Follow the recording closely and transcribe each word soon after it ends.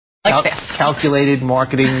Like this. Calculated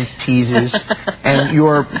marketing teases, and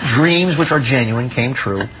your dreams, which are genuine, came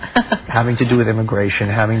true, having to do with immigration,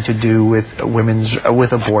 having to do with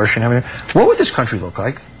with abortion. What would this country look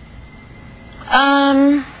like?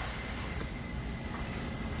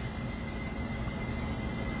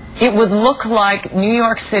 It would look like New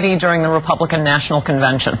York City during the Republican National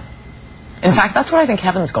Convention. In fact, that's what I think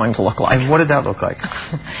heaven's going to look like. And what did that look like?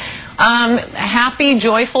 Happy,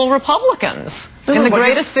 joyful Republicans in the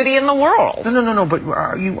greatest city in the world. No, but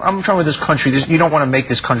I'm talking with this country. You don't want to make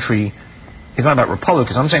this country. It's not about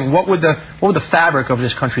Republicans. I'm saying, what would the fabric of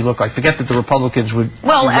this country look like? Forget that the Republicans would.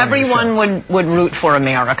 Well, everyone would root for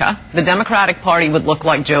America. The Democratic Party would look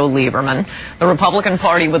like Joe Lieberman. The Republican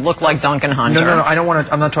Party would look like Duncan Hunter. No. I don't want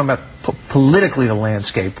to. I'm not talking about politically the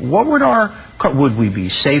landscape. What would we be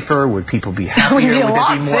safer? Would people be happier? We'd be a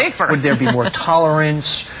lot safer. Would there be more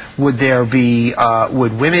tolerance? Would there be?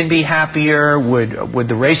 Would women be happier? Would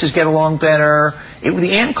the races get along better?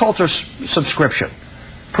 The Ann Coulter prescription.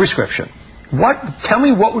 Tell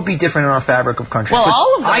me what would be different in our fabric of country. Well,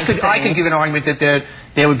 all of those I could give an argument that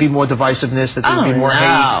there would be more divisiveness, that there would be more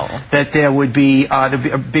hate, that there would be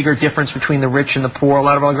a bigger difference between the rich and the poor. A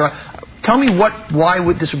lot of other. Tell me why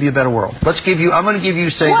would this be a better world? I'm going to give you,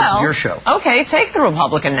 this is your show. Okay, take the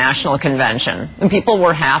Republican National Convention. And people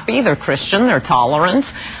were happy, they're Christian, they're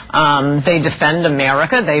tolerant, they defend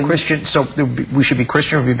America. Christian, so we should be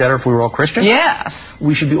Christian. It would be better if we were all Christian? Yes.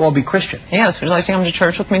 We should all be Christian. Yes, would you like to come to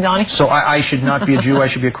church with me, Donnie? So I should not be a Jew, I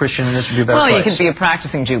should be a Christian, and this would be a better place. Well, you could be a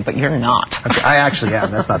practicing Jew, but you're not. Okay, I actually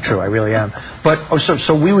am. That's not true. I really am. But,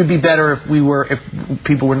 so we would be better if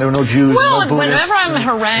people there were no Jews, no Buddhists. Whenever I'm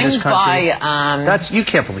harangued by you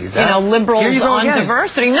can't believe that. Liberals on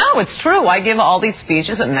diversity. No, it's true. I give all these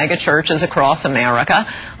speeches at mega churches across America,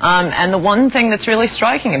 and the one thing that's really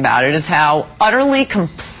striking about it is how utterly,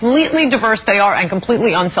 completely diverse they are, and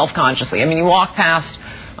completely unself-consciously. I mean, you walk past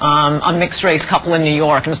a mixed-race couple in New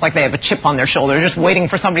York, and it's like they have a chip on their shoulder, just waiting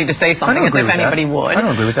for somebody to say something, as if anybody would. I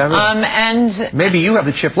don't agree with that. Really. And maybe you have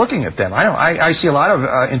the chip looking at them. I see a lot of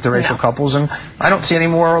interracial couples, and I don't see any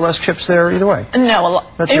more or less chips there either way. No.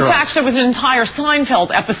 In fact, there was an entire Seinfeld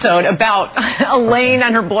episode about Elaine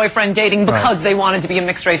and her boyfriend dating because they wanted to be a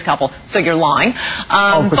mixed-race couple. So you're lying.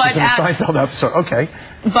 But it's in a Seinfeld episode. Okay.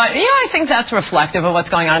 But I think that's reflective of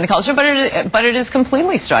what's going on in the culture. But it is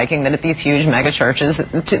completely striking that at these huge mega churches,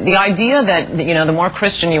 the idea that the more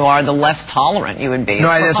Christian you are, the less tolerant you would be. No,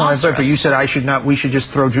 that's not my point. But you said we should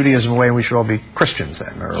just throw Judaism away and we should all be Christians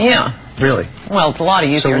then. Yeah. Really? Well, it's a lot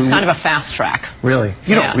easier. It's kind of a fast track. Really?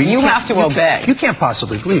 You have to obey. You can't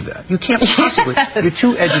possibly believe that. You can't possibly. Yes.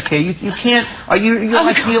 You're too educated. You can't. You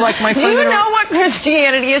like my friend. Do you know what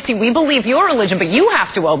Christianity is? See, we believe your religion, but you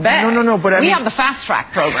have to obey. No. But we have the fast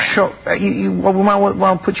track program. Sure.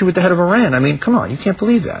 I'll put you with the head of Iran. I mean, come on. You can't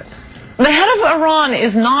believe that. The head of Iran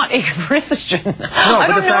is not a Christian. No, I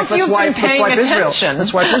don't know if you've been paying attention.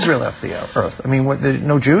 That's why Israel left the earth. I mean,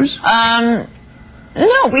 no Jews?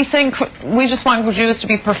 No, we just want Jews to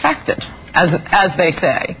be perfected, as they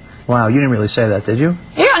say. Wow, you didn't really say that, did you?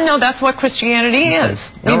 Yeah, no, that's what Christianity is.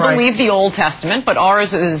 We believe the Old Testament, but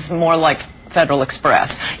ours is more like Federal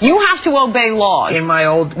Express. You have to obey laws. In my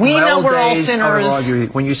old we know we're all days,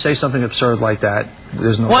 sinners. When you say something absurd like that,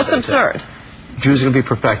 there's no. What's absurd? Jews are going to be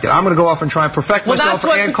perfected. I'm going to go off and try and perfect myself.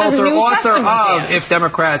 For Ann Coulter, author of If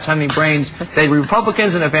Democrats Had Any Brains, They'd Be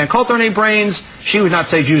Republicans, and if Ann Coulter had any brains, she would not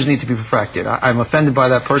say Jews need to be perfected. I'm offended by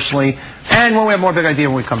that personally. And when we have more big idea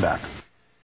when we come back.